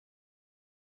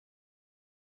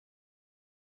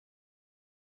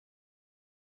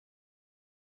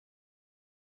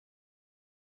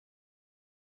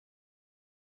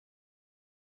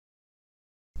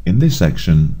In this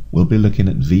section, we'll be looking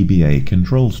at VBA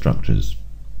control structures.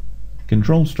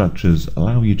 Control structures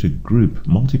allow you to group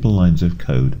multiple lines of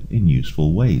code in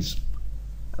useful ways.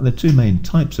 And the two main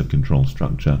types of control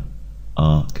structure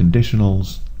are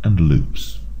conditionals and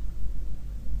loops.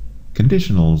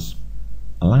 Conditionals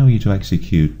allow you to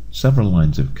execute several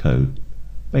lines of code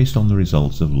based on the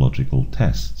results of logical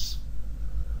tests.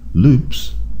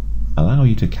 Loops allow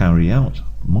you to carry out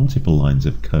multiple lines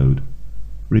of code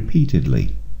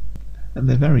repeatedly, and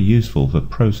they're very useful for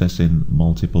processing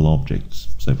multiple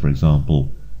objects. So for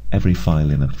example, every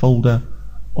file in a folder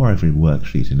or every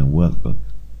worksheet in a workbook.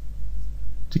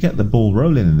 To get the ball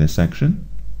rolling in this section,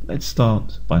 let's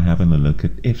start by having a look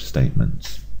at if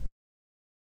statements.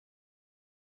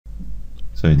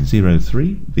 So in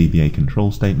 03 VBA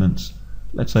control statements,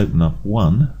 let's open up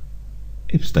one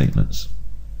if statements.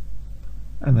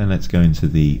 And then let's go into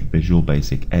the Visual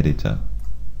Basic editor.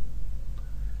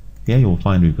 Here you'll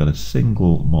find we've got a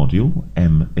single module,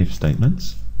 M if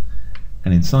statements,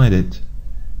 and inside it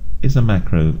is a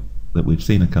macro that we've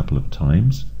seen a couple of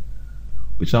times,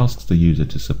 which asks the user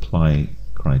to supply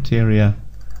criteria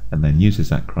and then uses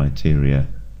that criteria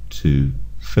to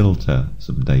filter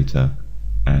some data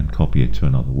and copy it to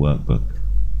another workbook.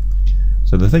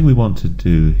 So the thing we want to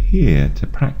do here to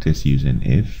practice using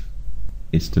if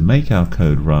is to make our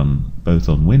code run both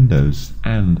on Windows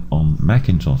and on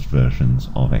Macintosh versions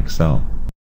of Excel.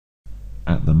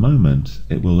 At the moment,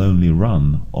 it will only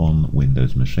run on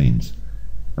Windows machines,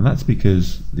 and that's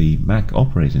because the Mac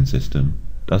operating system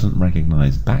doesn't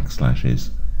recognize backslashes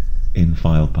in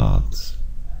file paths.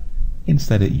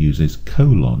 Instead, it uses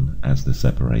colon as the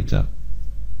separator.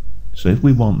 So if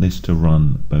we want this to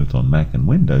run both on Mac and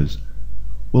Windows,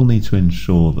 we'll need to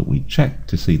ensure that we check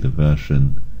to see the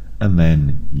version and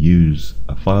then use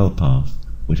a file path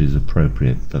which is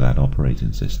appropriate for that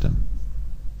operating system.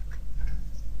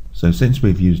 So since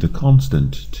we've used a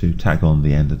constant to tag on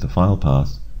the end of the file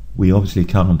path, we obviously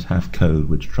can't have code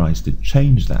which tries to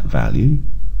change that value.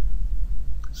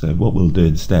 So what we'll do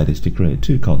instead is to create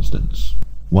two constants.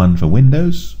 One for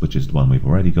Windows, which is the one we've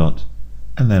already got,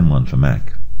 and then one for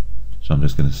Mac. So I'm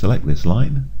just going to select this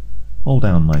line, hold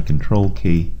down my Control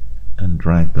key, and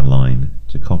drag the line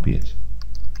to copy it.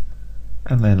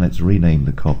 And then let's rename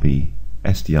the copy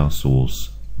strsource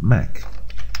Mac,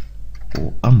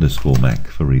 or _Mac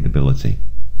for readability.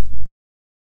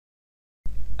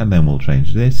 And then we'll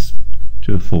change this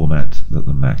to a format that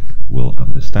the Mac will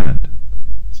understand.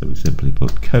 So we simply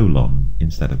put colon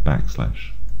instead of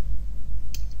backslash.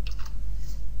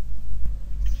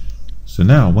 So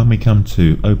now when we come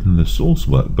to open the source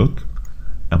workbook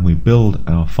and we build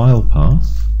our file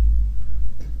path,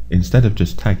 instead of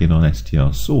just tagging on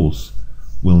strsource,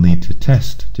 we'll need to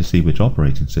test to see which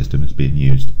operating system is being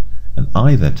used and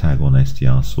either tag on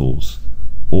strsource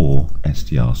or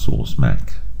strsource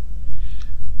Mac.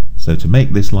 So to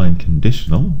make this line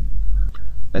conditional,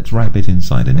 let's wrap it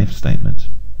inside an if statement.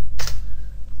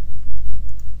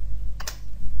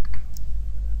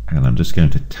 And I'm just going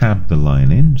to tab the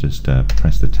line in, just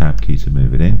press the tab key to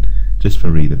move it in, just for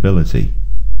readability.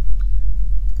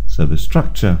 So the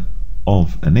structure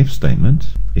of an if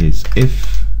statement is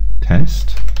if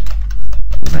test,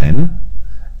 then,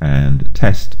 and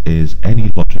test is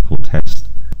any logical test,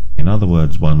 in other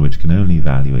words one which can only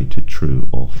evaluate to true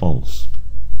or false.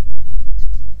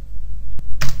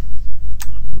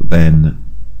 Then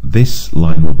this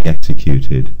line will be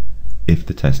executed if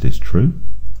the test is true.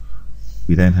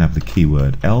 We then have the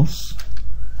keyword else,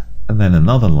 and then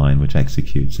another line which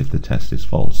executes if the test is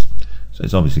false. So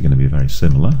it's obviously going to be very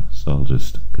similar, so I'll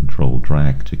just Control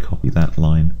drag to copy that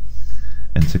line.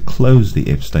 And to close the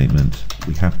if statement,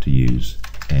 we have to use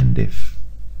end if.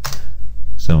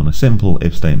 So on a simple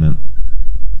if statement,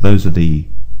 those are the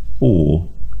four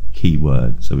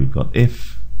keywords. So we've got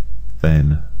if,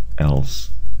 then, else,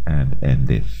 and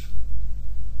end if.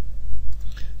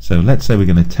 So let's say we're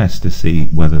going to test to see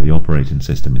whether the operating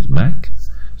system is Mac.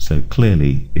 So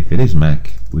clearly, if it is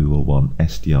Mac, we will want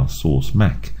strsource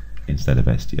Mac instead of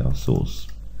strsource.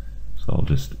 So I'll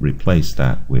just replace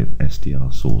that with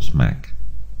strsource Mac.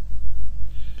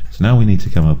 So now we need to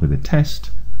come up with a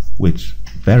test which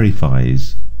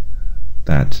verifies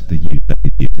that the user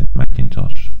is using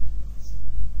Macintosh.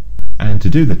 And to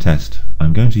do the test,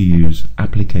 I'm going to use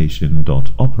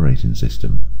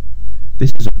application.operatingSystem.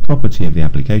 This is a property of the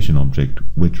application object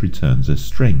which returns a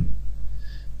string.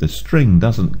 The string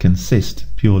doesn't consist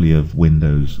purely of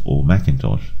Windows or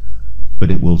Macintosh,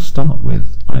 but it will start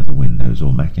with either Windows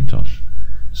or Macintosh.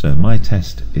 So my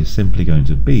test is simply going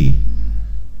to be,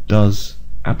 does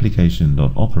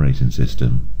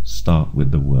application.operatingSystem start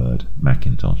with the word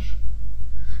Macintosh?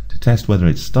 To test whether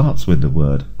it starts with the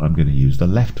word, I'm going to use the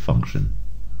left function,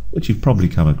 which you've probably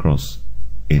come across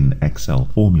in Excel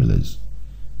formulas.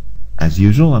 As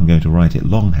usual, I'm going to write it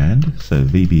longhand, so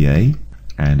VBA,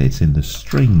 and it's in the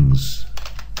strings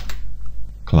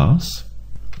class,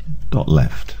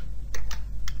 .left.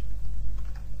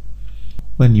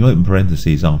 When you open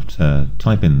parentheses after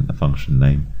typing a function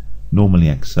name, normally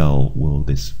Excel will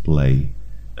display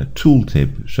a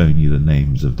tooltip showing you the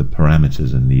names of the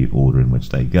parameters and the order in which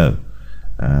they go.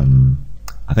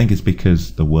 I think it's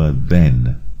because the word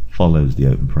then follows the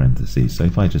open parentheses. So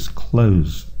if I just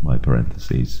close my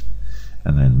parentheses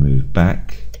and then move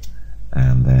back,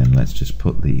 and then let's just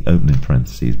put the opening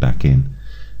parentheses back in,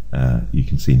 you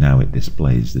can see now it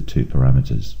displays the two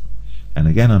parameters. And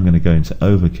again, I'm going to go into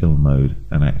overkill mode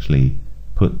and actually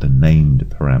put the named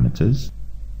parameters.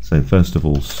 So first of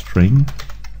all, string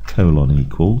colon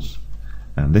equals,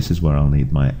 and this is where I'll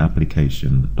need my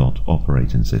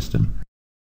application.operating system.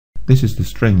 This is the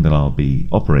string that I'll be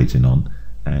operating on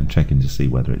and checking to see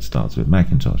whether it starts with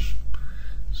Macintosh.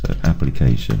 So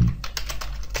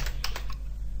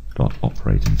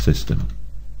application.operating system,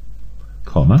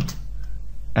 comma,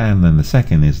 and then the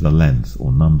second is the length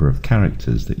or number of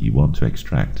characters that you want to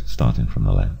extract starting from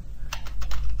the length.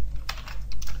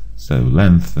 So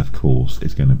length, of course,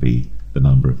 is going to be the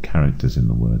number of characters in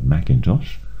the word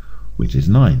Macintosh, which is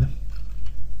 9.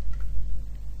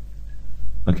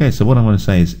 Okay, so what I want to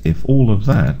say is if all of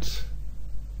that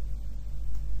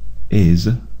is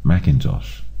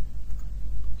Macintosh.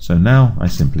 So now I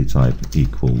simply type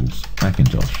equals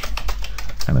Macintosh,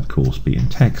 and of course, being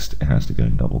text, it has to go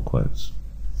in double quotes.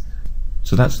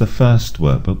 So that's the first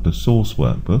workbook, the source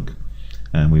workbook,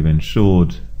 and we've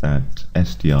ensured that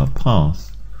str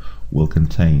path will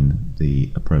contain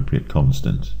the appropriate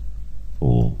constant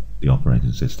for the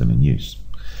operating system in use.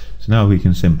 So now we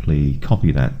can simply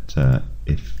copy that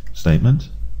if statement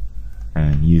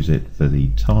and use it for the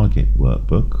target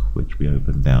workbook, which we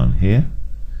open down here.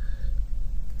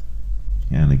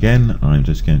 And again, I'm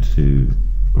just going to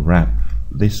wrap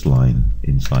this line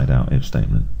inside our if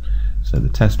statement. So the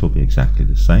test will be exactly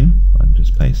the same. I can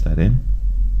just paste that in.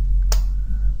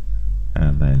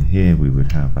 And then here we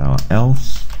would have our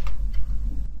else.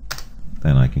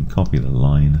 Then I can copy the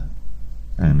line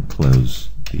and close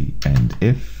the end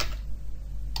if.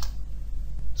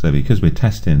 So because we're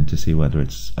testing to see whether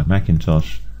it's a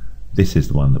Macintosh, this is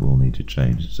the one that we'll need to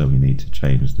change. So we need to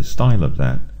change the style of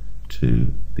that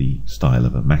to the style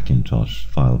of a Macintosh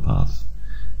file path.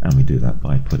 And we do that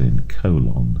by putting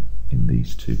colon in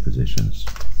these two positions.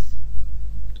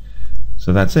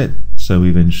 So that's it. So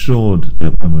we've ensured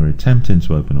that when we're attempting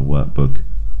to open a workbook,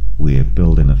 we're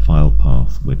building a file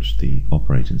path which the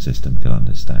operating system can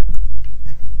understand.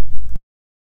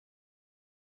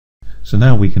 So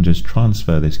now we can just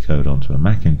transfer this code onto a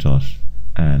Macintosh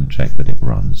and check that it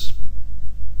runs.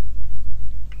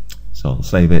 So I'll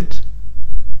save it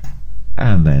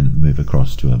and then move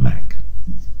across to a Mac.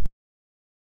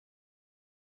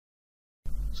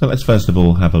 So let's first of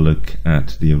all have a look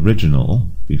at the original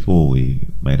before we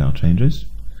made our changes.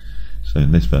 So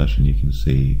in this version you can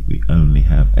see we only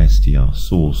have str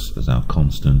source as our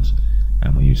constant,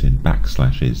 and we're using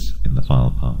backslashes in the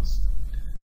file path.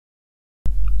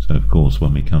 So of course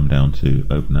when we come down to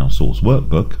open our source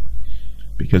workbook,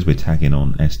 because we're tagging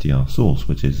on str source,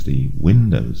 which is the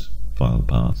Windows file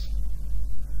path,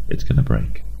 it's going to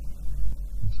break.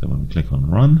 So when we click on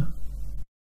run,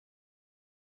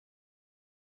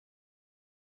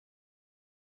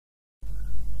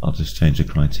 I'll just change the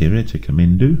criteria to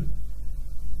Kamindu,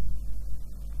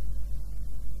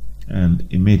 and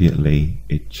immediately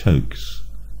it chokes.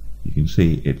 You can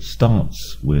see it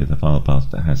starts with a file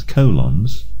path that has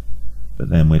colons, but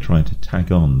then we're trying to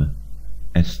tag on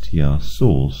str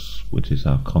source, which is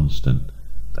our constant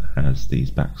that has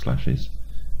these backslashes,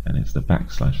 and it's the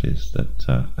backslashes that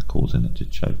are causing it to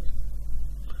choke.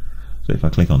 So if I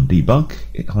click on debug,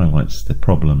 it highlights the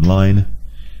problem line,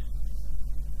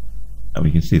 and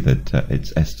we can see that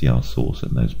it's str source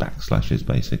and those backslashes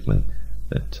basically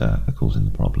that are causing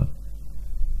the problem.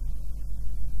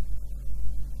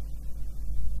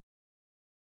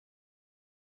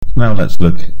 Now let's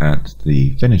look at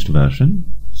the finished version.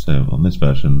 So on this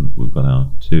version we've got our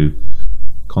two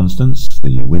constants,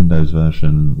 the Windows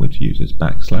version which uses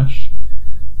backslash,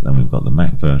 then we've got the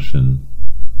Mac version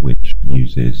which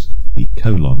uses the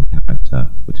colon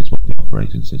character, which is what the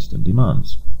operating system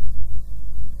demands.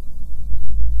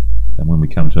 And when we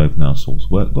come to open our source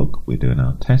workbook, we're doing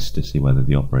our test to see whether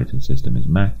the operating system is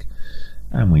Mac,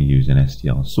 and we're using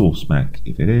str source Mac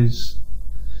if it is,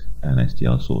 and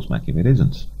str source Mac if it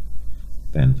isn't.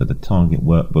 Then for the target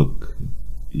workbook,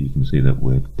 you can see that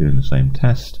we're doing the same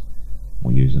test.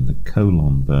 We're using the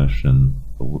colon version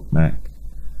for Mac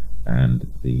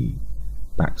and the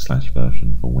 /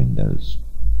 version for Windows.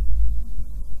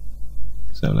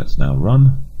 So let's now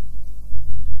run.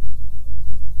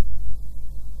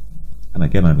 And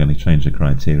again, I'm going to change the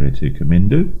criteria to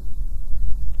Comindu.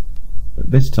 But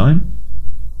this time,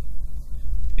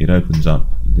 it opens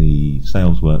up the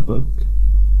sales workbook,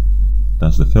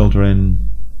 does the filtering,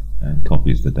 and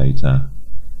copies the data,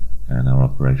 and our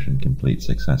operation completes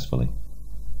successfully.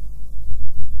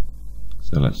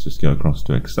 So let's just go across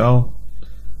to Excel,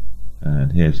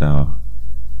 and here's our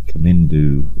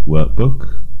Comindu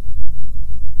workbook,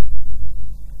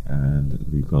 and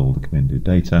we've got all the Comindu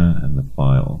data, and the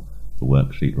file, the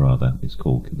worksheet rather, is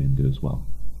called Comindu as well.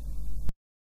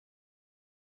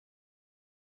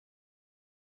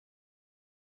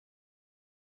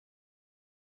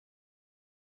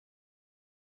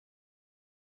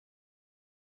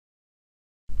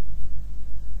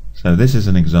 So this is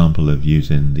an example of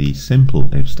using the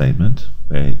simple if statement,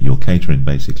 where you're catering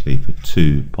basically for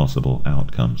two possible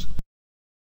outcomes.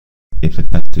 If the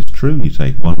test is true, you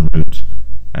take one route,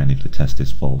 and if the test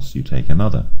is false, you take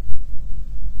another.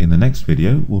 In the next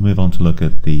video, we'll move on to look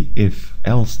at the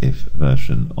if-else-if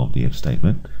version of the if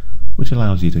statement, which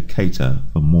allows you to cater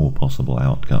for more possible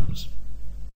outcomes.